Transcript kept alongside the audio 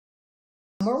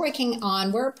We're working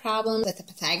on word problem with the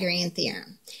Pythagorean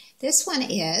theorem. This one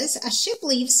is, a ship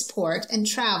leaves port and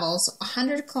travels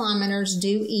 100 kilometers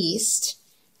due east,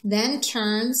 then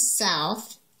turns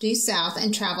due south,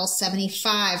 and travels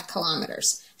 75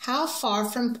 kilometers. How far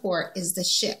from port is the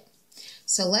ship?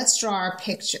 So let's draw our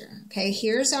picture. Okay,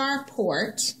 here's our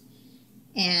port,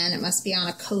 and it must be on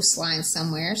a coastline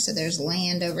somewhere, so there's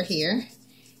land over here.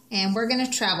 And we're going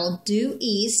to travel due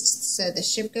east, so the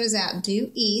ship goes out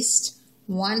due east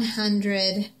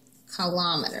 100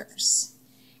 kilometers.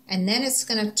 And then it's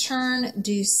going to turn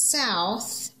due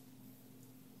south,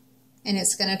 and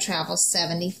it's going to travel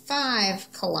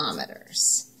 75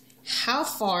 kilometers. How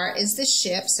far is the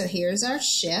ship? So here's our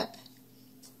ship.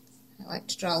 I like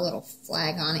to draw a little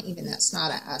flag on it, even though it's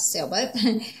not a sailboat.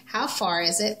 How far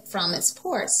is it from its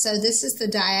port? So this is the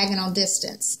diagonal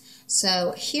distance.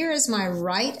 So here is my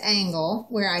right angle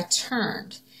where I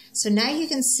turned. So now you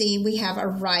can see we have a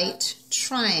right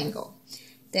triangle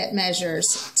that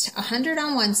measures 100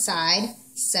 on one side,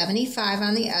 75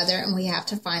 on the other, and we have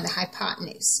to find the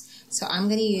hypotenuse. So I'm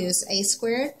going to use a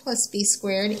squared plus b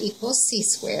squared equals c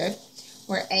squared,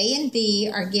 where a and b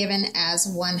are given as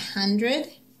 100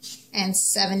 and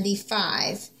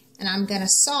 75, and I'm going to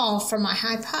solve for my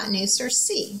hypotenuse, or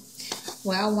c.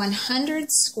 Well,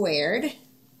 100 squared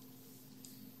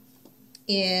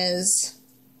is,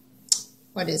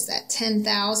 what is that,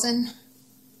 10,000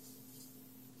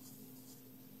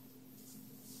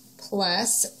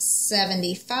 plus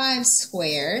 75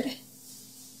 squared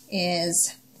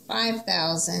is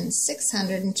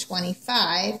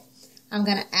 5,625. I'm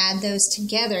going to add those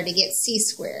together to get c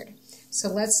squared. So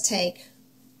let's take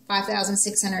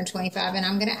 5,625 and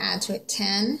I'm going to add to it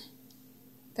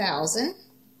 10,000.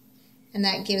 And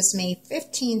that gives me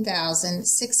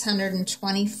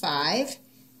 15,625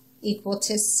 equal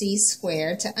to c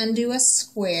squared. To undo a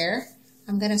square,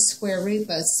 I'm going to square root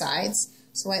both sides.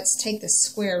 So let's take the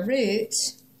square root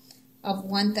of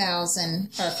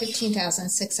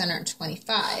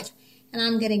 15,625, and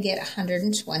I'm going to get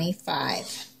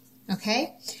 125.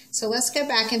 Okay, so let's go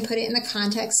back and put it in the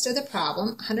context of the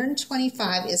problem.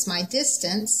 125 is my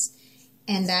distance,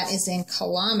 and that is in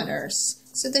kilometers.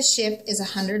 So the ship is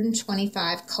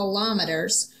 125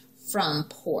 kilometers from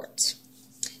port.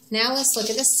 Now let's look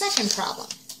at the second problem.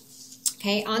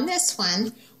 Okay, on this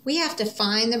one, we have to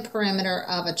find the perimeter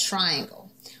of a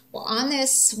triangle. Well, on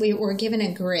this, we're given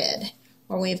a grid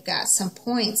where we've got some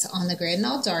points on the grid, and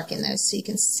I'll darken those so you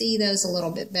can see those a little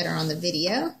bit better on the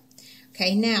video.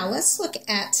 Okay, now let's look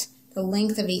at the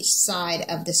length of each side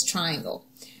of this triangle.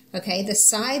 Okay, the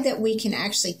side that we can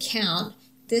actually count,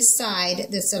 this side,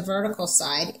 this vertical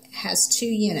side, has 2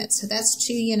 units. So that's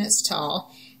 2 units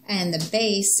tall, and the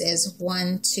base is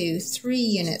 1, 2, 3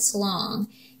 units long.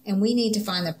 And we need to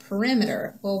find the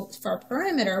perimeter. Well, for a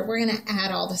perimeter, we're going to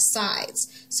add all the sides.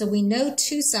 So we know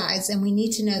 2 sides, and we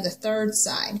need to know the third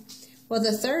side. Well,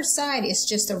 the third side is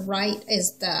just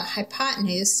the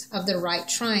hypotenuse of the right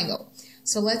triangle.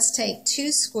 So let's take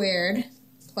 2 squared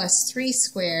plus 3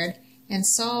 squared and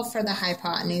solve for the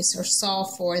hypotenuse, or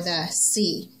solve for the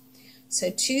c. So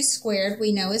 2 squared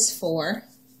we know is 4.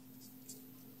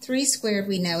 3 squared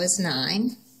we know is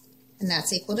 9. And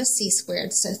that's equal to c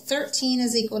squared. So 13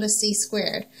 is equal to c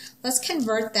squared. Let's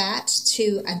convert that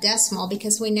to a decimal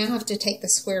because we now have to take the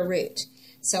square root.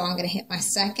 So I'm going to hit my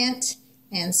second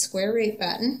and square root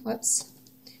button. Whoops.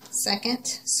 Second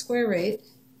square root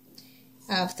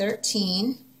of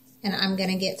 13, and I'm going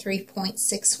to get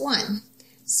 3.61.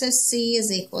 So c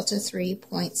is equal to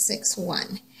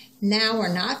 3.61. Now we're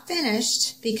not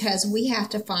finished because we have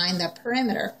to find the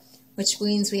perimeter, which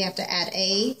means we have to add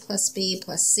a plus b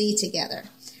plus c together.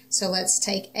 So let's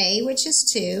take a, which is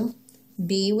 2,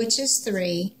 b, which is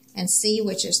 3, and c,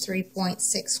 which is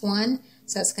 3.61.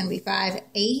 So that's going to be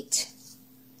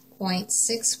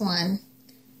 8.61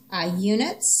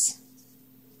 units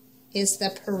is the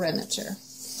perimeter.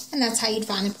 And that's how you'd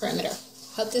find the perimeter.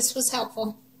 Hope this was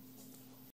helpful.